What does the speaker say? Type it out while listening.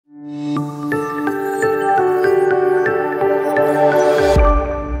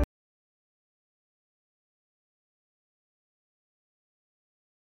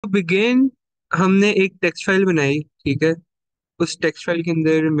To begin हमने एक text file बनाई, ठीक है। उस टेक्स्ट फाइल के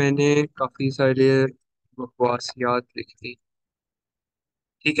अंदर मैंने काफी सारे बकवासियात लिख दी,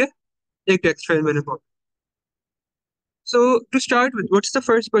 ठीक है। एक टेक्स्ट फाइल मैंने पढ़ा। सो to start with, what's the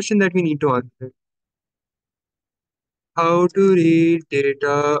first question that we need to answer? How to read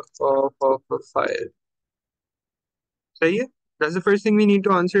data of a file? सही है। That's the first thing we need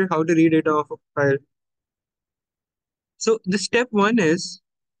to answer, how to read data of a file. So the step one is,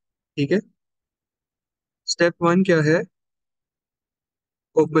 ठीक है, step one क्या है?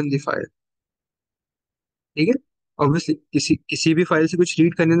 Open the file, ठीक है। Obviously किसी किसी भी फाइल से कुछ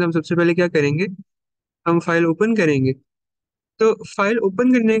रीड करने से हम सबसे पहले क्या करेंगे? हम फाइल ओपन करेंगे। तो फाइल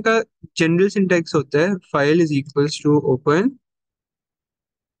ओपन करने का जनरल सिंटैक्स होता है, file is equals to open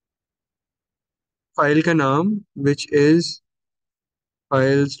file का नाम which is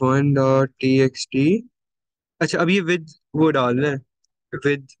files one dot T x T. अच्छा, अब ये विद वो डालना है,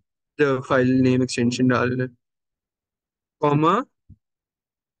 with the file name extension डालना है, कॉमा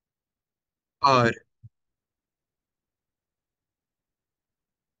आर,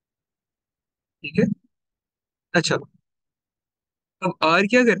 ठीक है। अच्छा, अब आर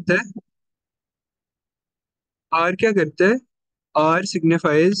क्या करता है? आर क्या करता है? आर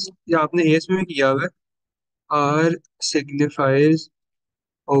सिग्निफाइज, या आपने एस में किया हुआ है, are signifies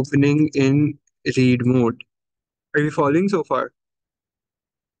opening in read mode. Are you following so फार?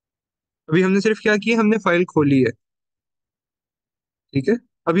 अभी हमने सिर्फ क्या किया, हमने फाइल खोली है, ठीक है।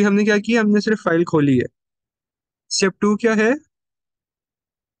 अभी हमने क्या किया, हमने सिर्फ फाइल खोली है। स्टेप टू क्या है?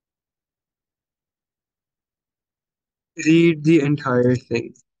 रीड द एंटायर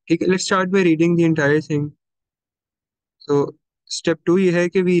थिंग, ठीक है। Let's start by reading the entire thing. So step to ये है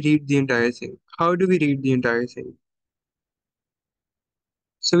कि we read the entire thing. How do we read the entire thing?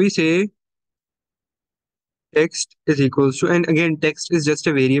 So we से text is equals to, and again text is just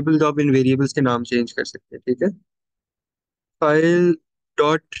a variable, तो आप इन variables के नाम change कर सकते हैं, ठीक है। File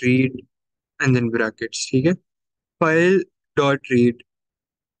dot read and then brackets, ठीक है। फाइल डॉट रीड,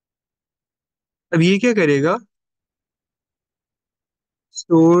 अब ये क्या करेगा?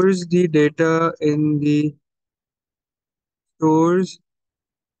 Stores the data in the, stores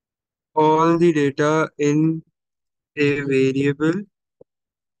all the data in a variable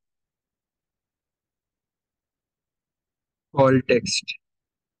called text.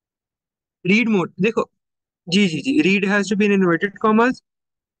 Read mode देखो, जी जी जी, read has to be in inverted commas.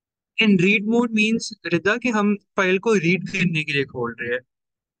 In read mode means रिदा कि हम file को read करने के लिए खोल रहे हैं।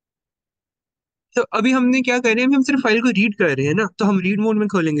 तो अभी हमने क्या कर रहे हैं, हम सिर्फ फाइल को रीड कर रहे हैं ना, तो हम रीड मोड में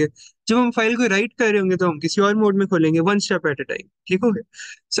खोलेंगे। जब हम फाइल को राइट कर रहे होंगे तो हम किसी और मोड में खोलेंगे, one step at a time, ठीक हो गया।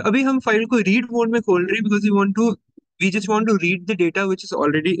 सो अभी हम फाइल को रीड मोड में खोल रहे हैं because we just want to read the data which is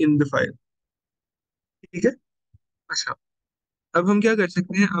already in the file, ठीक है। अच्छा, अब हम क्या कर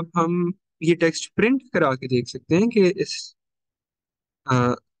सकते हैं, अब हम ये टेक्स्ट प्रिंट करा के देख सकते हैं कि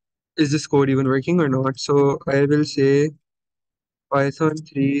is this code even working और not. So I will say python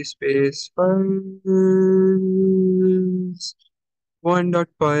 3 space files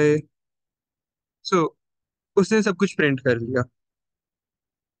 1.py। सो उसने सब कुछ प्रिंट कर लिया,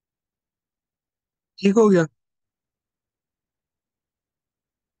 ठीक हो गया।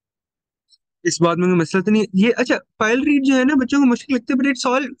 इस बात में कोई मसला तो नहीं है ये। अच्छा, फाइल रीड जो है ना, बच्चों को मुश्किल लगता है, but it's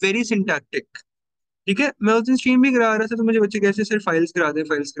all very syntactic, ठीक है। मैं उस दिन स्ट्रीम भी करा रहा था तो मुझे बच्चे कैसे सिर्फ फाइल्स करा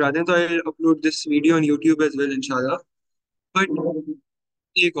दें, तो I upload this video on YouTube as well इंशाल्लाह। बट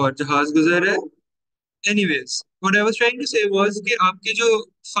एक और जहाज गुजर है। Anyways, what I was trying to से वाज कि आपके जो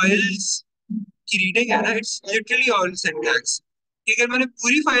फाइल्स की रीडिंग है ना, इट्स लिटरली ऑल सिंटैक्स। कि अगर मैंने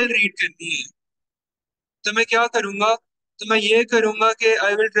पूरी फाइल रीड करनी है तो मैं क्या करूंगा? तो मैं ये करूंगा कि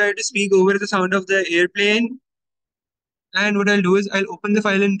I will try to speak over the sound of the airplane, and what I'll do is I'll open the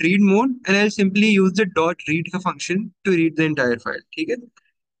file in read mode and I'll simply use the dot read का function to read the entire file, ठीक है।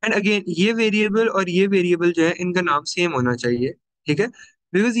 And again ये variable और ये variable जो है इनका नाम सेम होना चाहिए, ठीक है।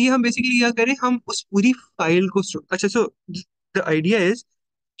 बिकॉज ये हम बेसिकली क्या करें, हम उस पूरी फाइल को अच्छा, सो द आइडिया इज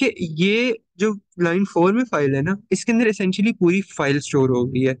कि ये जो लाइन 4 में फाइल है ना, इसके अंदर एसेंशियली पूरी फाइल स्टोर हो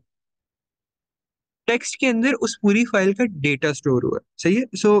गई है। टेक्स्ट के अंदर उस पूरी फाइल का डेटा स्टोर हुआ है, सही है।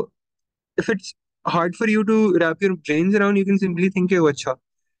 So if it's hard for you to rap your brains around, you can simply think कि वो अच्छा,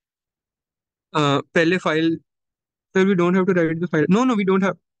 पहले फाइल, फिर we don't have to right the file, no no we don't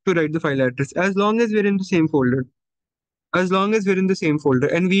have to right the file address as long as we're in the same folder, as long as we're in the same folder,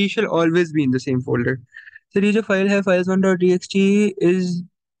 and we shall always be in the same folder. So ये जो file है files1.txt is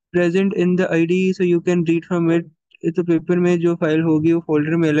present in the id, so you can read from it। तो paper में जो file होगी वो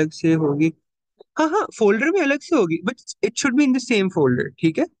folder में अलग से होगी। हाँ हाँ, फोल्डर में अलग से होगी, but it should be in the same folder,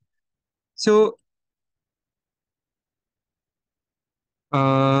 ठीक है। सो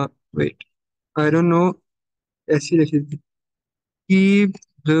वेट, आई डोंट नो, ऐसी लिखी थी, keep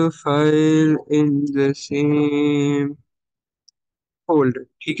the file in the same folder,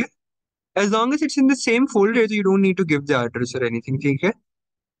 ठीक है, as long as it's in the same folder तो you don't need to give the address और anything, ठीक है।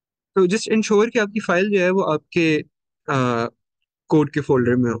 तो जस्ट इंश्योर कि आपकी फाइल जो है वो आपके कोड के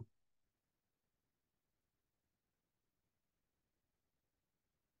फोल्डर में हो।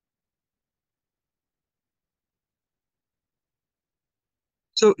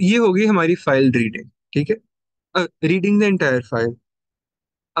 सो ये होगी हमारी फाइल रीडिंग, ठीक है, रीडिंग द एंटायर फाइल।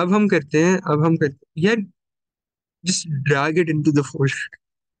 अब हम करते हैं यार, just drag it into the folder,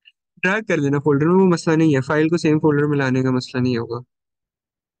 drag कर लेना फोल्डर में, वो मसला नहीं है, फाइल को सेम फोल्डर में लाने का मसला नहीं होगा,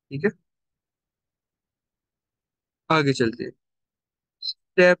 ठीक है। आगे चलते हैं,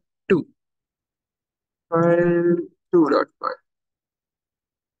 स्टेप 2, फाइल 2.py,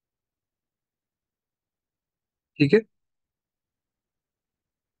 ठीक है।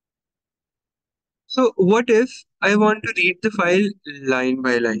 So what if I want to read the file line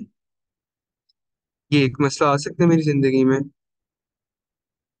by line, ये एक मसला आ सकता है मेरी जिंदगी में।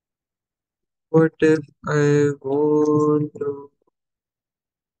 What if I want to,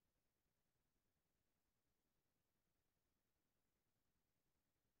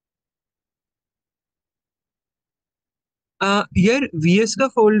 यार वीएस का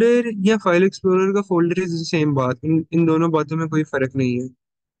फोल्डर या फाइल एक्सप्लोरर का फोल्डर इज सेम बात, इन दोनों बातों में कोई फर्क नहीं है,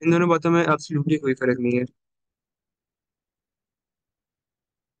 इन दोनों बातों में एब्सोल्युटली कोई फर्क नहीं है।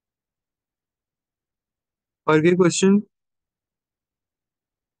 और कोई क्वेश्चन?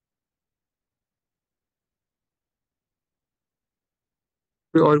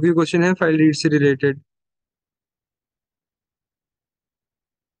 कोई और भी क्वेश्चन है फाइल रीड से रिलेटेड?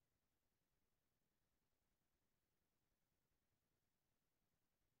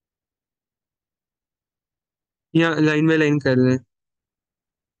 या लाइन बाय लाइन कर लें?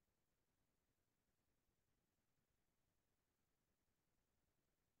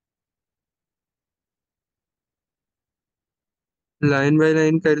 लाइन बाय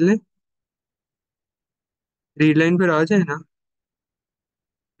लाइन कर लें, रीड लाइन पर आ जाए ना।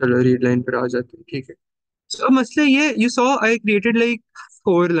 चलो रीड लाइन पर आ जाते हैं, ठीक है। So, अब मसला ये, you saw I created like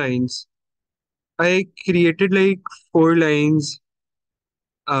 4 lines, I created like 4 lines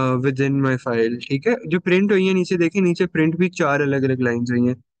with in my file, ठीक है, जो प्रिंट हुई है, नीचे देखें, नीचे प्रिंट भी 4 अलग अलग लाइन्स हुई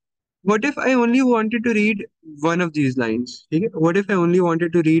हैं। What if I only wanted to read one of these lines, ठीक है, what if I only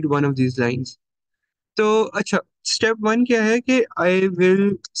wanted to read one of these lines? तो अच्छा, स्टेप 1 क्या है कि I will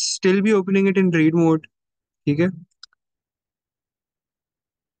still be opening it in read mode, ठीक है,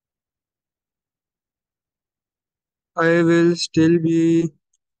 I will still be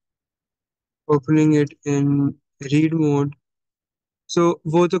opening it in read mode, so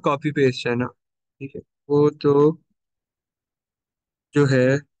वो तो copy paste है ना, ठीक है, वो तो जो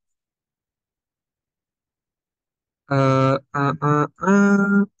है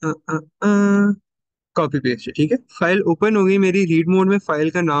कॉपी पेस्ट है, ठीक है। फाइल ओपन हो गई मेरी रीड मोड में,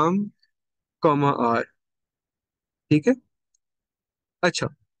 फाइल का नाम कॉमा आर, ठीक है। अच्छा,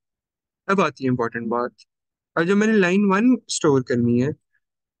 अब आती है इंपॉर्टेंट बात। और जब मैंने लाइन 1 स्टोर करनी है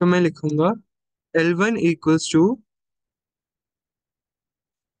तो मैं लिखूंगा L1 equals to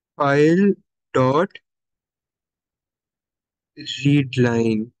file dot read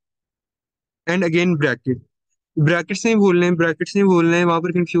line and again bracket, brackets नहीं भूलने हैं, ब्रैकेट्स नहीं भूलने हैं, वहां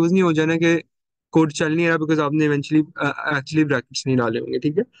पर कंफ्यूज नहीं हो जाना कि कोड चल नहीं रहा बिकॉज आपने इवेंचुअली एक्चुअली ब्रैकेट्स नहीं डाले होंगे,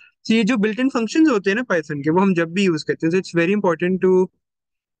 ठीक है। तो ये जो बिल्ट इन फंक्शंस होते हैं ना पाइथन के, वो हम जब भी यूज करते हैं, तो इट्स वेरी इंपॉर्टेंट टू,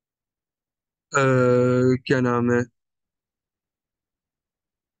 क्या नाम है,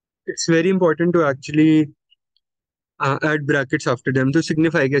 it's very important to actually add brackets after them, तो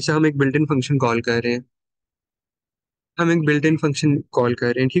सिग्निफाई कि अच्छा हम एक बिल्ट इन फंक्शन कॉल कर रहे हैं, हम एक बिल्ट इन फंक्शन कॉल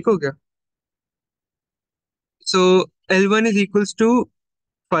कर रहे हैं, ठीक हो गया। सो L1 is equals to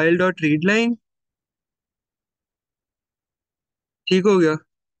file dot read line, ठीक हो गया।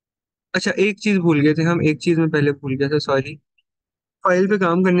 अच्छा, एक चीज भूल गए थे हम, एक चीज मैं पहले भूल गया था, सॉरी। फाइल पे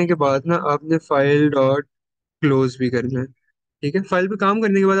काम करने के बाद ना आपने फाइल डॉट क्लोज भी करना है, ठीक है, फाइल पे काम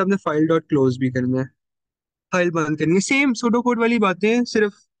करने के बाद आपने फाइल डॉट क्लोज भी करना है, फाइल बंद करनी है, सेम सूडो कोड वाली बातें हैं,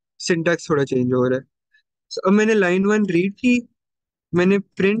 सिर्फ सिंटैक्स थोड़ा चेंज हो रहा है। So, अब मैंने लाइन 1 रीड की, मैंने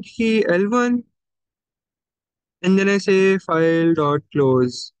प्रिंट की L1 एंड देन आई से file dot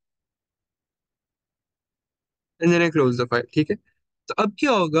close and then I close the file, ठीक है। तो अब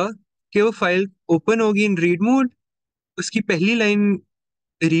क्या होगा कि वो फाइल ओपन होगी इन रीड मोड, उसकी पहली लाइन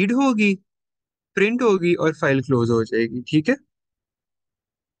रीड होगी, प्रिंट होगी और फाइल क्लोज हो जाएगी, ठीक है।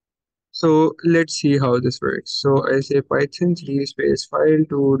 So let's see how this works, सो आई से Python 3 space file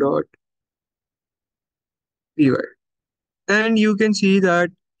 2 dot py and you can see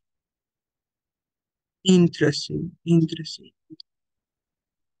that. Interesting, interesting.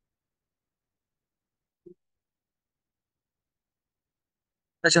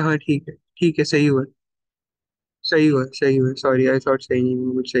 अच्छा हाँ ठीक है सही हुआ। सही हुआ सही हुआ, सॉरी आई थॉट सही नहीं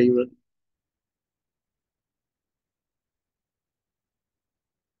हुआ, सही हुआ।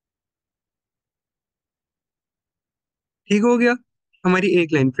 ठीक हो गया, हमारी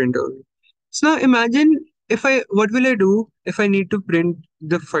एक लाइन प्रिंट हो गई। So now imagine, if I what will I do if I need to print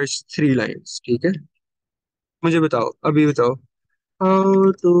the first three lines, ठीक है? मुझे बताओ, अभी बताओ।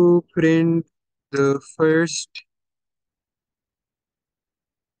 How to print the first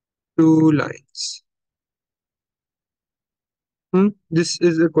two lines. This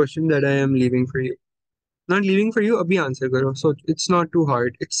is a question that I am leaving for you. Not leaving for you, अभी answer करो। So it's not to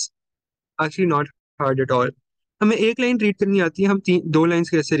hard, it's actually not hard at all. हमें एक line read करनी आती है, हम तीन दो लाइंस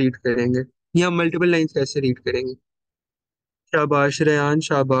कैसे रीड करेंगे, या मल्टीपल लाइंस कैसे रीड करेंगे? शाबाश रेयान,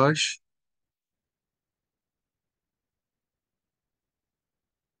 शाबाश।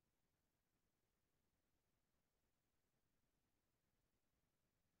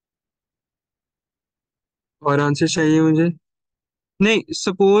 और आंसर चाहिए मुझे। नहीं,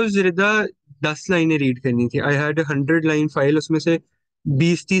 सपोज रिदा 10 लाइनें रीड करनी थी, आई हैड 100 लाइन फाइल, उसमें से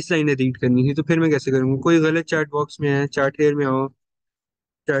 20-30 लाइनें रीड करनी थी, तो फिर मैं कैसे करूँगा? कोई गलत चैट बॉक्स में है, चैट हेयर में आओ,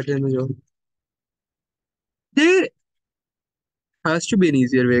 चैट हेयर में जाओ। There has to be N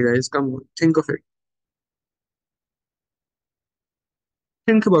easier way guys, come on, think of it,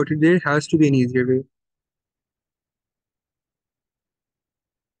 think about it, there has to be an easier way।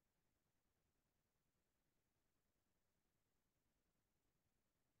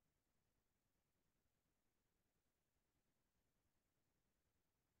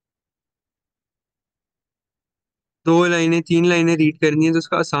 दो लाइनें तीन लाइनें रीड करनी है, तो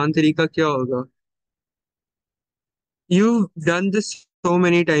उसका आसान तरीका क्या होगा? You done this so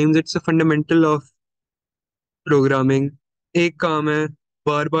many times, it's a fundamental of programming. एक काम है,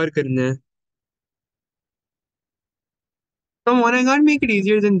 बार बार करना है। Come on, I can't make it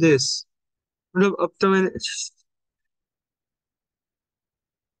easier than this। मतलब अब तो मैंने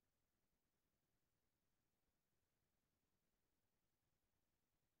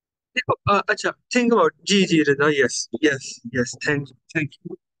देखो, अच्छा think about, ji ji Rida, yes yes yes, thank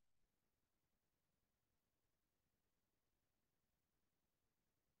you.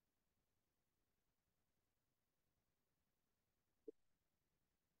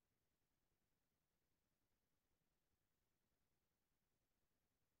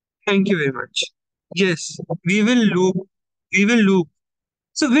 Thank you very much. Yes, we will loop, we will loop.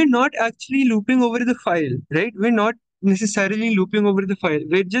 So we're not actually looping over the file, right? We're not necessarily looping over the file.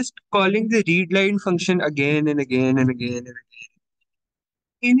 We're just calling the readline function again and again and again and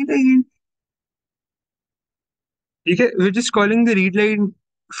again and again। ठीक है, we're just calling the readline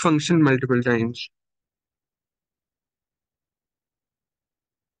function multiple times।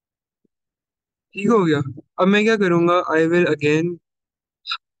 ठीक हो गया। अब मैं क्या करूंगा, I will again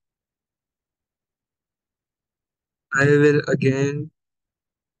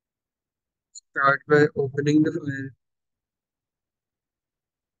start by opening the file.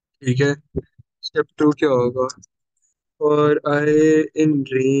 ठीक है, स्टेप टू क्या होगा? और आई इन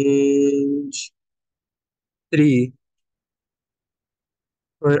रेंज 3,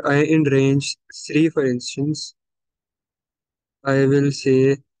 और आई in range 3 for instance, I will say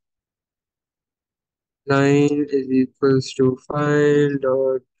line is equals to file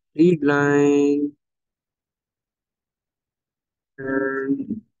dot read line, and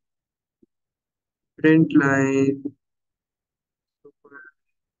print line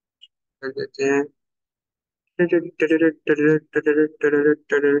कर देते हैं।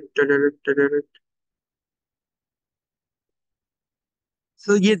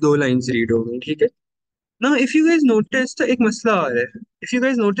 So ये दो लाइंस रीड हो गई, ठीक है ना? इफ यू गाइस नोटिस, तो एक मसला आ रहा है। इफ यू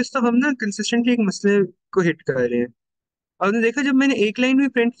गाइस नोटिस, तो हम ना कंसिस्टेंटली एक मसले को हिट कर रहे हैं। आपने देखा, जब मैंने एक लाइन भी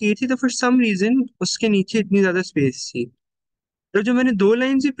प्रिंट की थी, तो फॉर सम रीजन उसके नीचे इतनी ज्यादा स्पेस थी। तो जो मैंने दो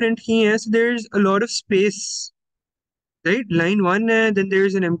लाइंस भी प्रिंट की हैं, so there is a lot of space, right? Line one, then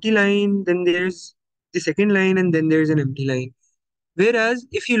there's an empty line, then there's the second line, and then there's an empty line. Whereas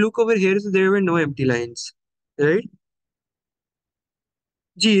if you look over here, so there were no empty lines, right?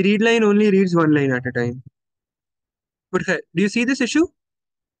 Gee, read line only reads one line at a time. But do you see this issue?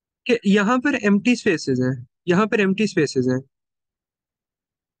 कि यहाँ पर empty spaces हैं, यहाँ पर empty spaces हैं,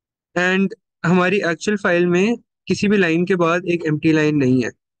 and हमारी actual file में किसी भी line के बाद एक empty line नहीं है।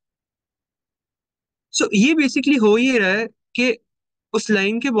 So ये basically हो ये रहा है कि उस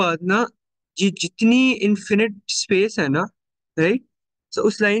लाइन के बाद ना, जितनी इन्फिनिट स्पेस है ना, राइट? सो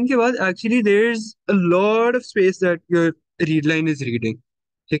उस लाइन के बाद actually there is a lot of space that your read line is reading.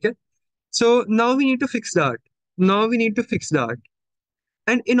 ठीक है. So now we need to fix that. Now we need to fix that.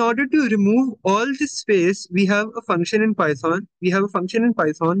 And in order to remove all this space, we have a function in Python. We have a function in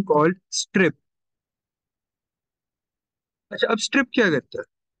Python called strip. अच्छा, अब strip क्या करता है?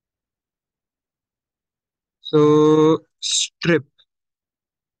 So strip,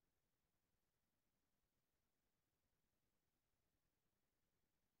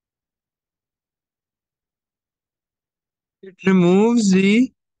 it removes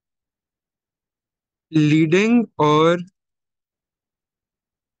the leading or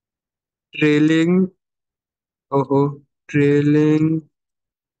trailing, oh, trailing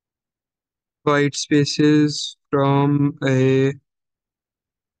white spaces from a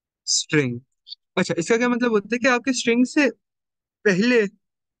string. अच्छा, इसका क्या मतलब होता है कि आपके स्ट्रिंग से पहले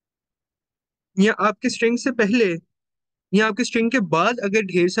या आपके स्ट्रिंग से पहले या आपके स्ट्रिंग के बाद अगर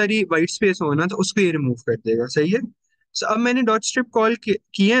ढेर सारी वाइट स्पेस हो ना तो उसको ये रिमूव कर देगा. सही है. So, अब मैंने डॉट स्ट्रिप कॉल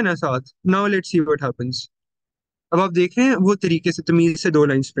किया है ना साथ. Now let's see what happens. अब आप देख रहे हैं वो तरीके से तमीज से दो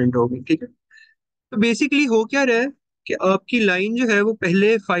लाइन प्रिंट हो गई. ठीक है. तो बेसिकली हो क्या रहा है कि आपकी लाइन जो है वो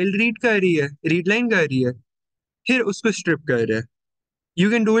पहले फाइल रीड कर रही है, रीड लाइन कर रही है, फिर उसको स्ट्रिप कर रहा है. You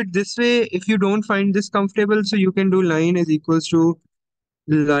can do it this way. If you don't find this comfortable, so you can do line is equals to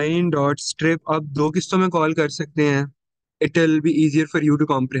line dot strip. आप दो किस्तों में कॉल कर सकते हैं. It will be easier for you to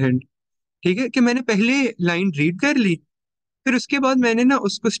comprehend. ठीक है, कि मैंने पहले लाइन रीड कर ली, फिर उसके बाद मैंने ना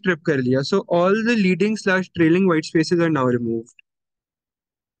उसको स्ट्रिप कर लिया. So all the leading slash trailing white spaces are now removed.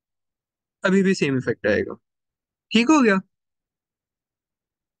 अभी भी सेम इफेक्ट आएगा. ठीक हो गया.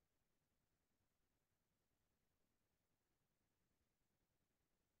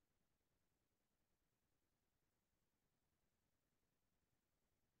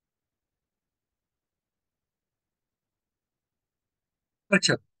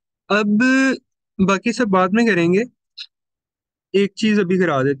 अच्छा, अब बाकी सब बाद में करेंगे. एक चीज अभी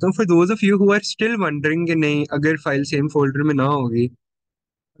करा देता हूँ for those of you who are still wondering कि नहीं, अगर फाइल सेम फोल्डर में ना होगी,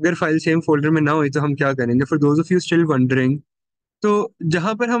 अगर फाइल सेम फोल्डर में ना हुई तो हम क्या करेंगे. For those of you still wondering, तो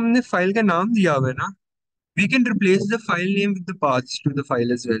जहां पर हमने फाइल का नाम दिया हुआ है ना, we can replace the file name with the path to the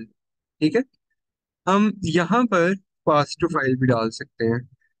file as well. ठीक है. हम यहाँ पर पाथ टू फाइल भी डाल सकते हैं.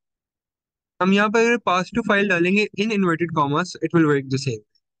 हम यहाँ पर पाथ टू फाइल डालेंगे in inverted commas, it will work the same.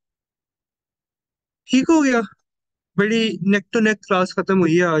 ठीक हो गया. बड़ी नेक टू नेक क्लास खत्म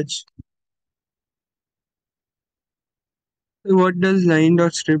हुई है आज. What does line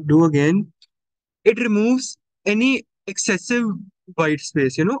dot strip do again? It removes any excessive white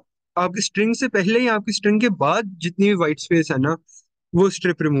space, you know. आपकी स्ट्रिंग से पहले या आपकी स्ट्रिंग के बाद जितनी भी वाइट स्पेस है ना, वो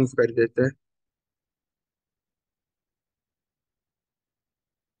स्ट्रिप रिमूव कर देता है.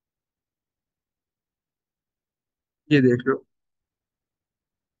 ये देख लो.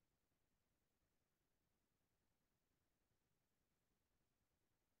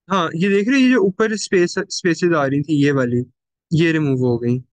 हाँ, ये देख रहे हो, ये जो ऊपर स्पेसेस आ रही थी ये वाली, ये रिमूव हो गई.